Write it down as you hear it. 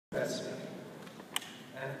professor,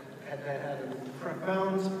 and that had a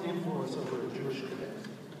profound influence over a Jewish cadet.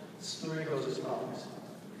 The story goes as follows.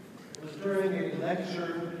 It was during a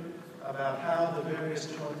lecture about how the various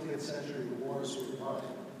 20th century wars were won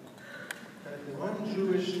that the one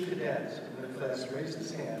Jewish cadet in the class raised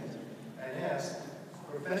his hand and asked,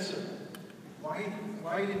 "Professor,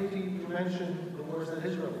 why didn't you mention the wars that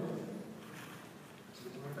Israel won?" So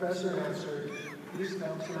the professor answered, "Please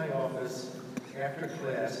come to my office after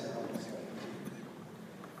class, and I'll explain it to you."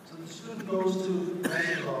 So the student goes to the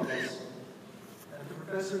professor's office, and the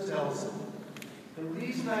professor tells him, "The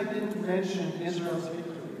reason I didn't mention Israel's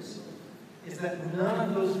victories is that none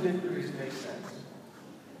of those victories make sense.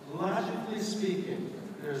 Logically speaking,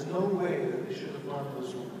 there's no way that we should have won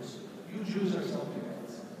those wars. You Jews are something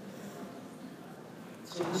else."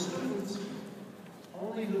 So the student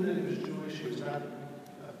only knew that he was Jewish. He was not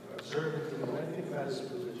observant to know anything about his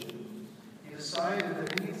religion. He decided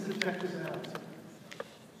that he needs to check this out.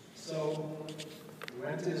 So he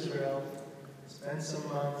went to Israel, spent some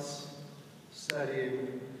months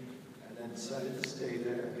studying, and then decided to stay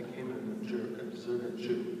there and became an observant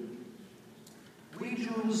Jew. We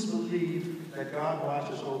Jews believe that God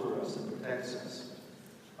watches over us and protects us.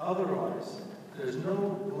 Otherwise, there's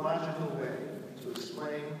no logical way to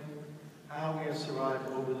explain how we have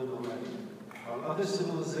survived over the millennia, while other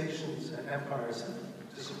civilizations and empires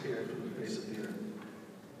have disappeared from the face of the earth.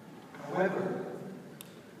 However,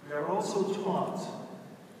 we are also taught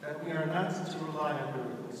that we are not to rely on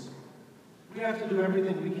miracles. We have to do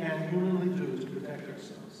everything we can humanly do to protect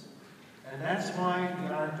ourselves. And that's why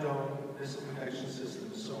the Iron Dome missile protection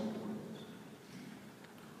system is so important.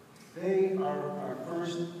 They are our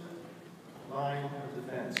first line of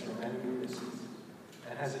defense for many reasons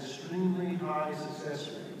and has extremely high success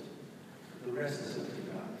rate. The rest is up to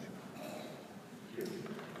God. Thank you.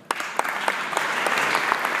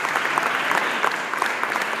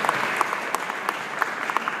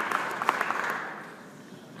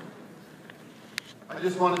 I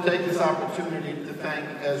just want to take this opportunity to thank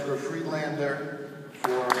Ezra Friedlander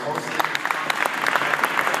for hosting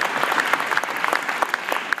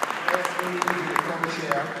asking me to be the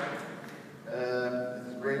co-chair.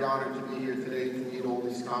 It's a great honor to be here today to meet all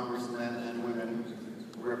these congressmen and women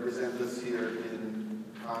who represent us here in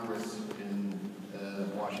Congress in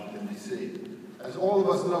Washington, D.C. As all of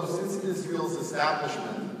us know, since Israel's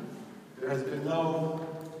establishment, there has been no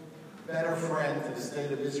better friend to the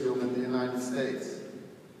state of Israel than the United States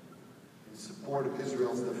in support of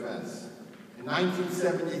Israel's defense. In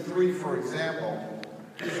 1973, for example,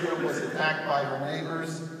 Israel was attacked by her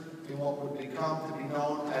neighbors in what would become to be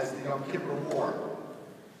known as the Yom Kippur War.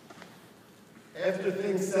 After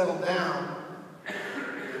things settled down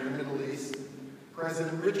in the Middle East,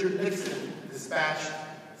 President Richard Nixon dispatched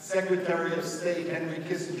Secretary of State Henry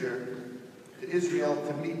Kissinger to Israel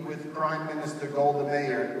to meet with Prime Minister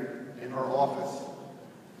Goldenberg in her office.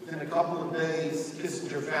 Within a couple of days,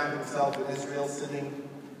 Kissinger found himself in Israel sitting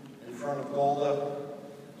in front of Golda,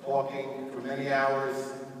 talking for many hours,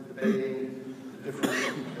 debating the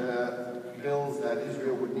different bills that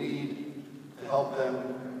Israel would need to help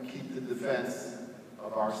them keep the defense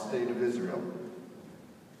of our state of Israel.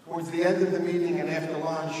 Towards the end of the meeting and after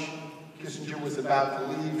lunch, Kissinger was about to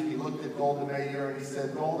leave. He looked at Golda Meir and he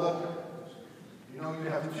said, "Golda, you know, you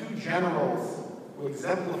have two generals who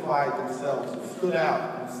exemplified themselves, who stood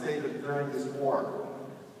out and stayed during this war."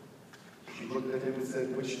 She looked at him and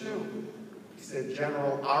said, "Which two?" He said,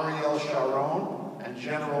 "General Ariel Sharon and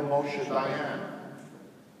General Moshe Dayan."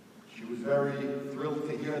 She was very thrilled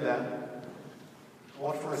to hear that.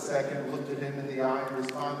 Thought for a second, looked at him in the eye and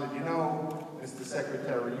responded, "You know, Mr.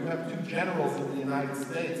 Secretary, you have two generals in the United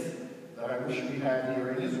States that I wish we had here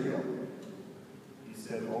in Israel." He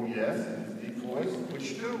said, "Oh yes," in his deep voice,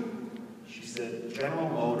 "Which two?" She said, "General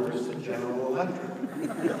Motors and General Electric."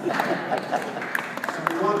 So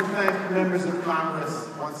we want to thank the members of Congress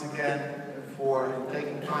once again for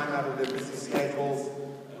taking time out of their busy schedules.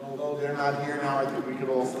 And although they're not here now, I think we could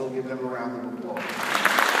all still give them a round of applause.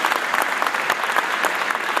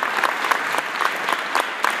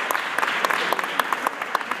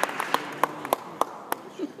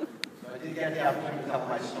 I did get the opportunity to tell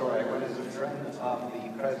my story. I went as a friend of the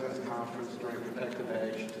President's Conference during Protective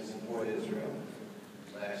Edge to support Israel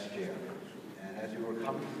last year. And as we were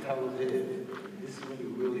coming to Tel Aviv, this is when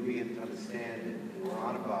you really begin to understand it. We were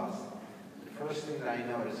on a bus. The first thing that I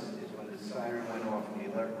noticed is when the siren went off and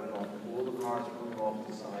the alert went off, all the cars moved off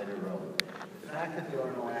the side of the road. The fact that there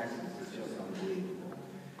are no accidents is just unbelievable.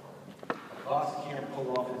 A bus can't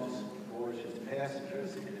pull off and just board its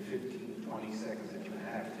passengers in the 15, 20 seconds that you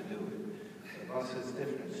have to do it. The bus has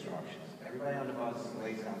different instructions. Everybody on the bus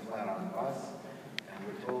lays down flat on the bus, and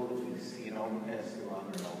we're told if we see an overpass, to go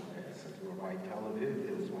under an overpass. As we were right television,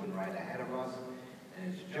 there was one right ahead of us,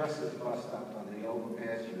 and it's just as the bus stopped under the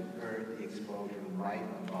overpass, you heard the explosion right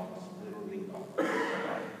above us, literally above us.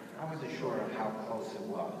 I wasn't sure of how close it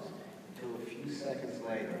was until a few seconds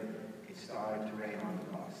later, it started to rain on the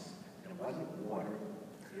bus. And it wasn't water,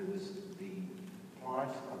 it was the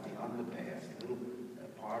parts of the underpass, little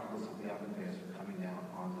particles of the underpass were coming down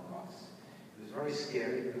on the bus. It was very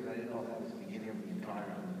scary because I didn't know if that was the beginning of the entire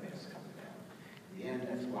underpass coming down. In the end,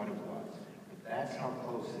 that's what it was. But that's how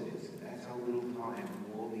close it is. That's how little time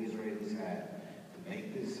all the Israelis had to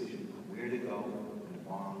make the decision of where to go when the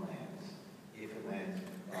bomb lands. If it lands,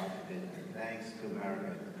 God forbid. And thanks to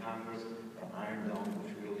America and Congress for Iron Dome,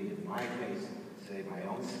 which really, in my case, saved my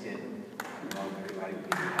own skin. I know everybody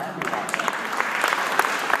would be happy about that.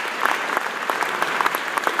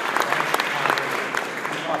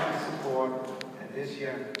 Support, and this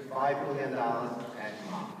year, $5 billion and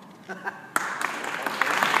mom.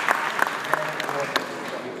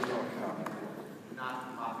 Not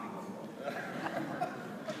mopping the floor.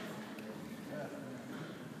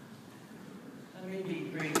 Let me be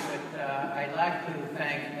brief, but I'd like to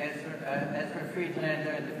thank Ezra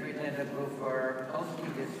Friedlander and the Friedlander Group for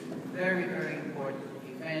hosting this very, very important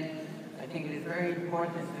event. I think it is very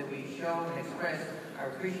important that we show and express our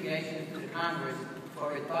appreciation to the Congress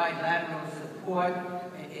for its bilateral support.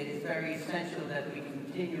 It is very essential that we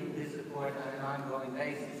continue this support on an ongoing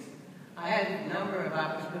basis. I had a number of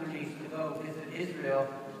opportunities to go visit Israel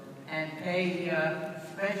and pay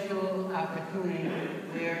special opportunity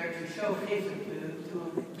where to show Israel,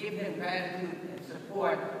 to give them gratitude and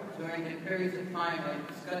support during the periods of time when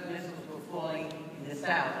Scud missiles were falling in the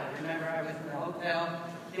south. I remember I was in a hotel.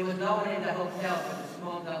 There was no one in the hotel but the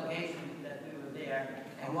small delegation that we were there.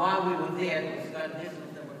 And while we were there, there was Scud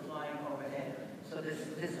missiles that were flying overhead. So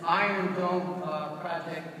this Iron Dome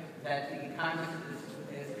project that the Congress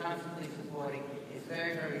is constantly supporting is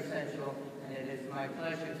very, very essential, and it is my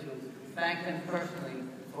pleasure to thank them personally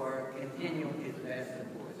for continuing his vast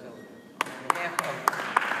support. So, on behalf of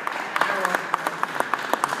our organization,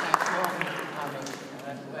 thank all of you for coming,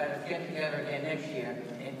 and let us get together again next year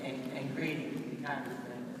and greeting the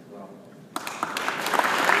Congressman as well.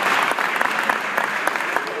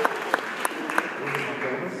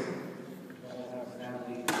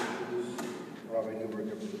 Stanley introduce Robert Newberg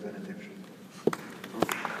for the benediction.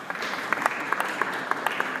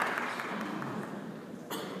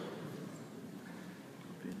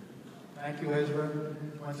 Thank you, Ezra.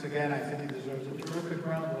 Once again, I think he deserves a terrific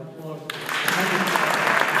round of applause.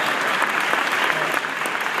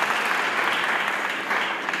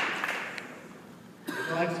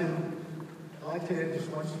 I'd like to add just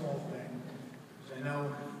one small thing, because I know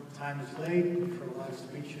time is late for a lot of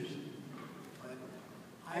speeches, but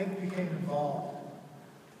I became involved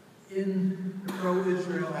in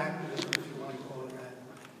pro-Israel activism, if you want to call it that,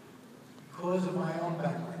 because of my own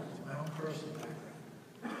background, my own personal background.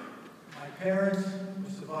 My parents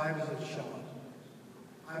were survivors of Shoah.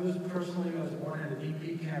 I was born in a DP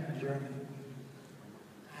camp in Germany.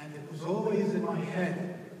 And it was always in my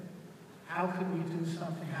head, how could we do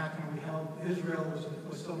something? How can we help? Israel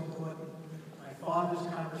was so important. My father's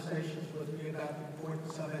conversations with me about the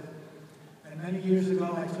importance of it. And many years ago,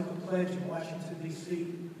 I took a pledge in Washington,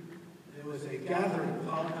 D.C. There was a gathering of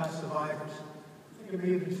Holocaust survivors. I think it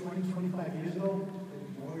may have been 20, 25 years ago, maybe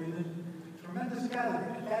more even. Tremendous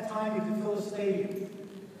gathering. At that time, you could fill a stadium.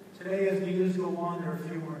 Today, as the years go on, there are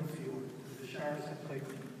fewer and fewer. The showers have played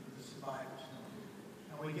the survivors.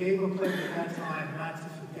 And we gave a pledge at that time not to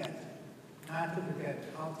forget. Not to forget,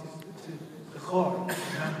 to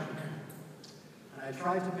remember. And I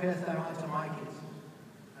tried to pass that on to my kids.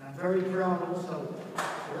 And I'm very proud also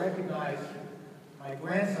to recognize my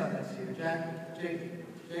grandson that's here, Jacob,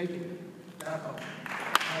 my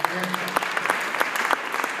grandson.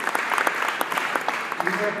 He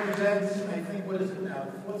represents, I think, what is it now,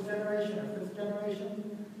 the fourth generation or fifth generation?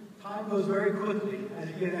 Time goes very quickly as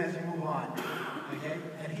you move on, okay?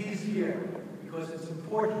 And he's here because it's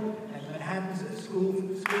important, and when it happens at school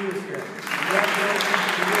is here. Congratulations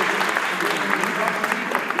to you.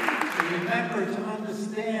 To remember, to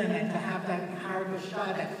understand, and to have that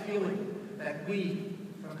hargashah, that feeling that we,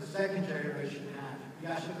 from the second generation,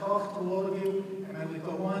 have. Yashikov to all of you, and may we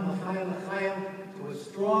go on, l'chaim, to a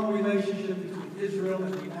strong relationship between Israel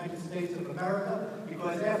and the United States of America,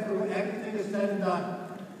 because after everything is said and done,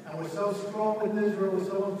 and we're so strong with Israel, we're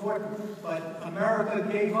so important, but America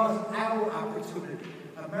gave us our opportunity.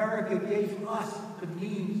 America gave us the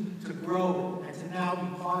means to grow and to now be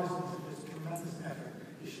partisans in this tremendous effort.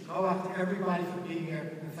 to everybody for being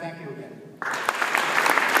here, and thank you again.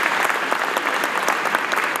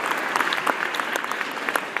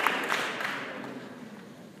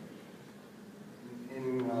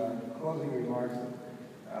 In closing remarks,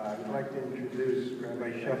 I'd like to introduce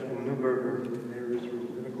Rabbi Shefton Berger from Mary's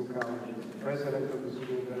Rabbinical College, president of the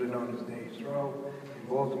school better known as Day Yisrael in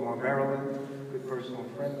Baltimore, Maryland, a good personal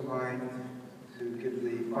friend of mine, to give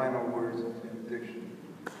the final words of benediction.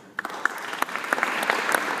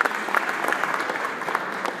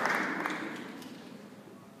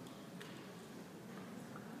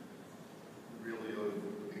 Really owe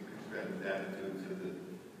gratitude to the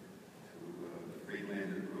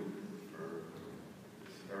Friedlander Group for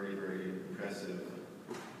this very, very impressive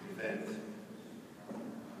event.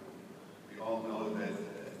 We all know that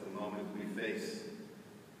at the moment we face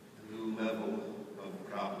a new level of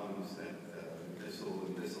problems that missile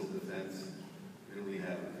and missile defense really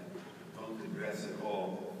don't address at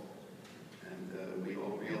all. And we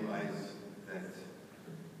all realize that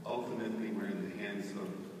ultimately we're in the hands of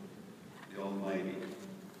the Almighty.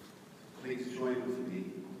 Please join with me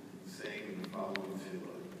in saying the following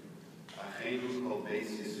tefillah. Achenu kol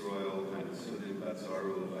beis Yisrael v'nesudim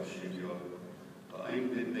b'tzaru v'Hashem yod v'aim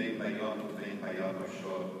b'nei bayom v'vein bayam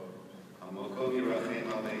hashor Hamokol yirachem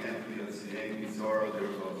aleihem v'yotzihem mitzara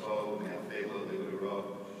l'rvacho v'yafelo l'guro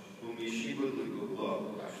u'mishibu l'gulo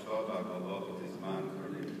v'ashto v'agolo v'tizman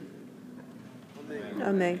karim.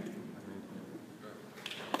 Amen.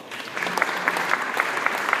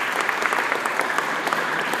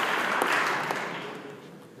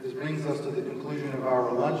 This brings us to the conclusion of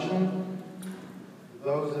our luncheon.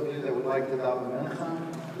 Those of you that would like to daven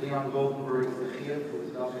mincha, Leon Goldenberg is the chiyuv who is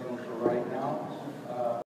davening for right now.